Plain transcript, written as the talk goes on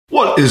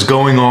What is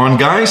going on,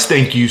 guys?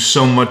 Thank you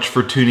so much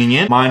for tuning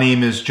in. My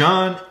name is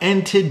John,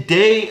 and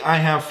today I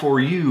have for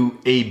you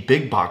a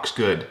big box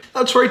good.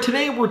 That's right,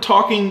 today we're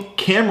talking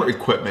camera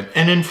equipment,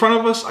 and in front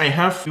of us I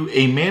have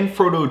a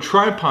Manfrotto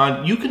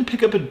tripod you can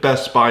pick up at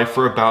Best Buy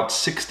for about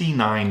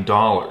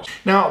 $69.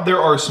 Now,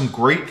 there are some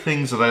great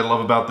things that I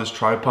love about this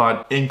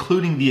tripod,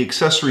 including the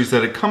accessories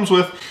that it comes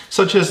with,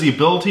 such as the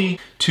ability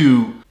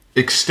to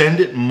extend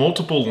it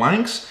multiple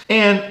lengths,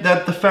 and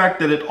that the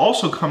fact that it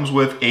also comes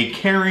with a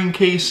carrying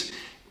case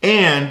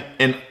and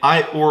a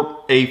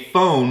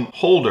phone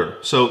holder.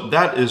 So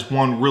that is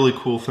one really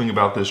cool thing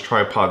about this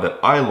tripod that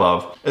I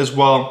love, as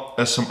well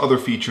as some other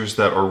features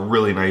that are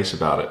really nice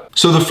about it.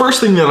 So the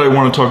first thing that I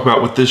want to talk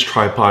about with this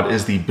tripod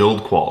is the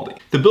build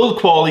quality. The build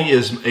quality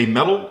is a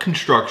metal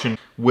construction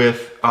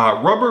with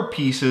rubber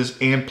pieces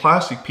and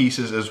plastic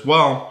pieces as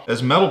well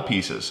as metal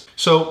pieces.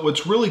 So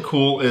what's really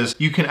cool is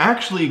you can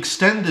actually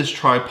extend this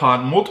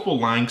tripod multiple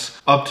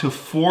lengths, up to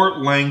 4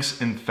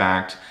 lengths in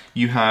fact.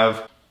 You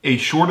have a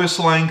shortest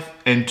length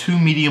and 2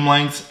 medium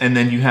lengths, and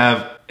then you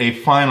have a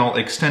final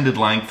extended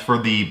length for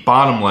the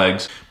bottom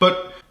legs.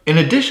 But in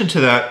addition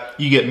to that,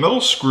 you get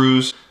metal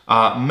screws,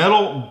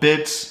 metal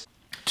bits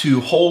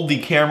to hold the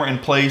camera in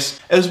place,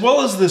 as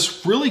well as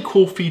this really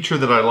cool feature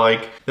that I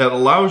like that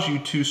allows you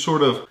to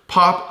sort of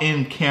pop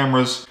in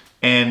cameras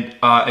and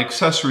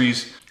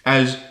accessories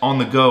as on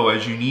the go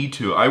as you need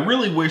to. I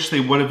really wish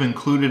they would have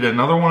included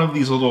another one of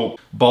these little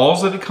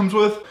balls that it comes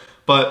with,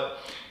 but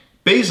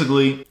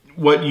basically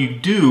what you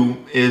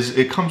do is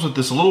it comes with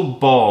this little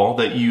ball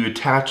that you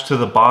attach to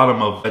the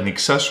bottom of an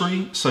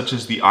accessory, such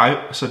as the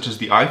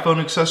iPhone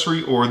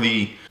accessory or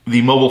the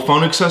mobile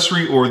phone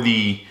accessory, or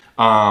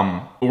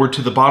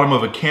to the bottom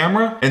of a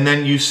camera, and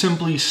then you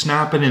simply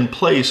snap it in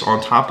place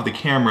on top of the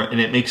camera, and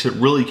it makes it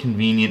really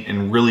convenient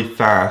and really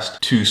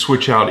fast to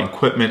switch out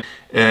equipment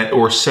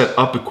or set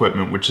up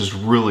equipment, which is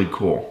really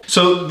cool.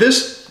 So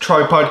this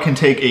tripod can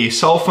take a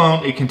cell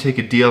phone, it can take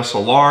a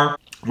DSLR,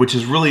 which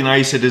is really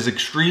nice. It is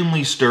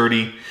extremely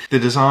sturdy. The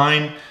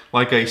design,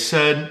 like I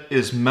said,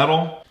 is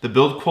metal. The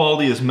build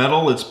quality is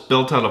metal. It's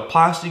built out of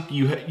plastic.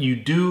 You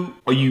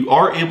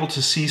are able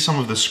to see some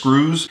of the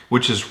screws,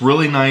 which is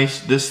really nice.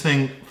 This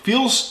thing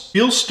feels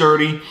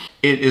sturdy.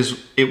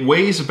 It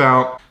weighs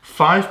about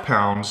 5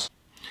 pounds.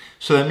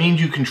 So that means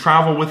you can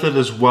travel with it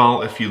as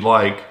well if you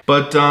like.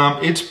 But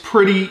it's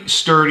pretty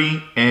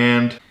sturdy,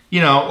 and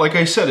you know, like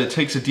I said, it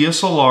takes a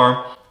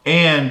DSLR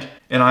and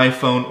an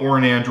iPhone or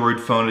an Android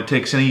phone. It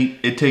takes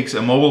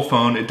a mobile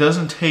phone. It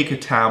doesn't take a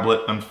tablet,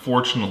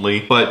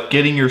 unfortunately, but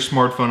getting your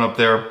smartphone up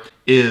there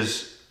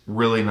is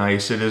really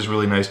nice. It is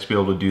really nice to be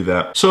able to do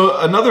that. So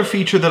another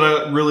feature that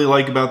I really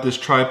like about this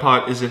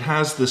tripod is it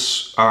has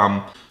this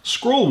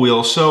scroll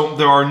wheel. So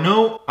there are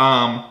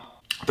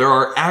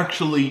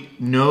actually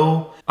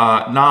no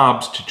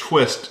knobs to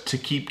twist to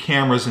keep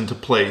cameras into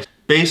place.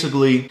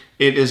 Basically,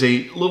 it is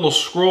a little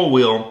scroll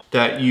wheel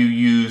that you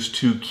use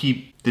to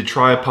keep the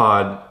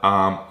tripod,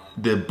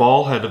 the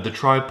ball head of the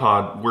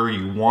tripod where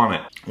you want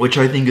it, which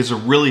I think is a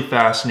really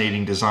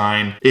fascinating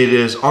design. It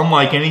is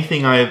unlike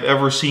anything I have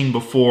ever seen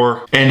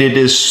before, and it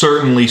is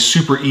certainly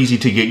super easy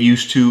to get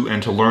used to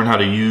and to learn how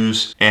to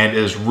use, and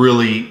is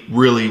really,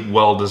 really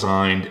well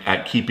designed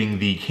at keeping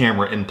the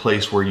camera in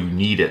place where you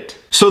need it.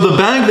 So the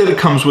bag that it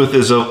comes with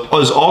is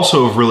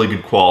also of really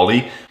good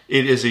quality.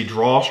 It is a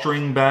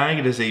drawstring bag.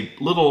 It is a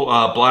little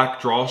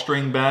black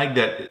drawstring bag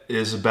that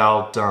is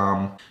about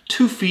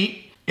 2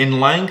 feet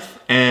in length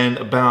and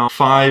about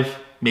 5,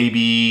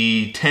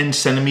 maybe 10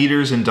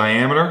 centimeters in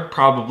diameter,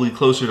 probably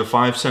closer to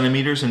 5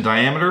 centimeters in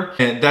diameter.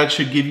 And that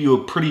should give you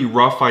a pretty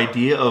rough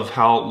idea of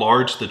how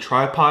large the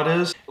tripod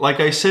is. Like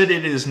I said,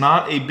 it is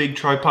not a big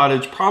tripod.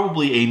 It's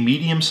probably a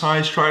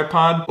medium-sized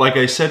tripod. Like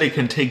I said, it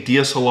can take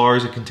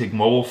DSLRs, it can take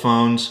mobile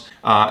phones,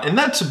 and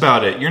that's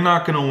about it. You're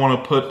not gonna wanna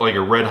put like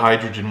a red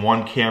hydrogen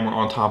 1 camera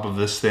on top of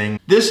this thing.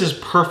 This is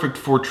perfect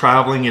for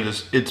traveling.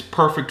 It's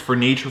perfect for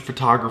nature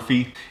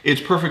photography.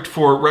 It's perfect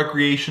for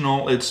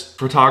recreational, it's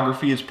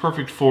photography. It's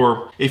perfect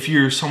for if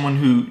you're someone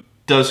who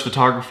does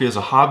photography as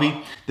a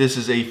hobby. This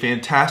is a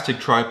fantastic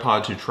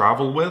tripod to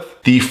travel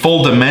with. The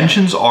full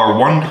dimensions are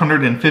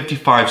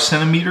 155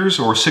 centimeters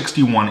or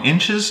 61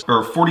 inches,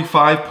 or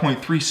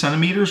 45.3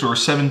 centimeters or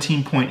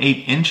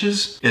 17.8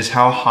 inches is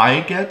how high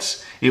it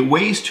gets. It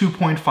weighs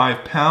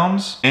 2.5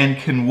 pounds and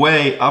can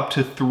weigh up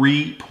to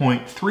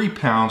 3.3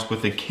 pounds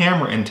with the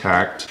camera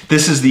intact.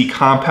 This is the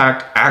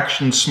Compact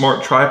Action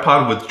Smart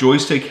Tripod with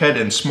joystick head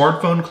and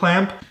smartphone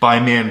clamp by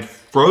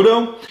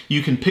Manfrotto.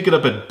 You can pick it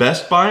up at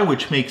Best Buy,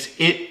 which makes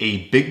it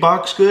a big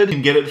box good. You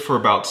can get it for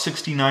about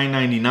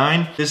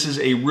 $69.99. This is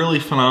a really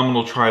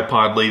phenomenal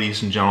tripod,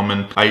 ladies and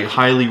gentlemen. I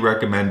highly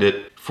recommend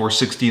it. For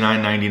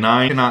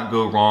 $69.99. Cannot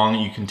go wrong.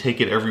 You can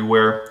take it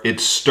everywhere.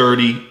 It's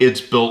sturdy,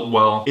 it's built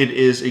well, it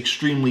is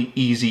extremely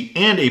easy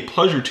and a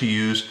pleasure to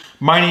use.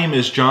 My name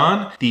is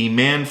John. The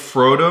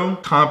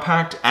Manfrotto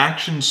Compact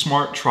Action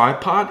Smart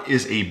Tripod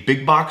is a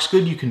big box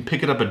good. You can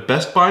pick it up at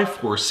Best Buy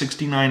for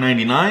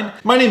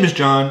 $69.99. My name is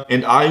John,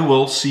 and I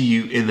will see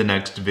you in the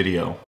next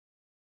video.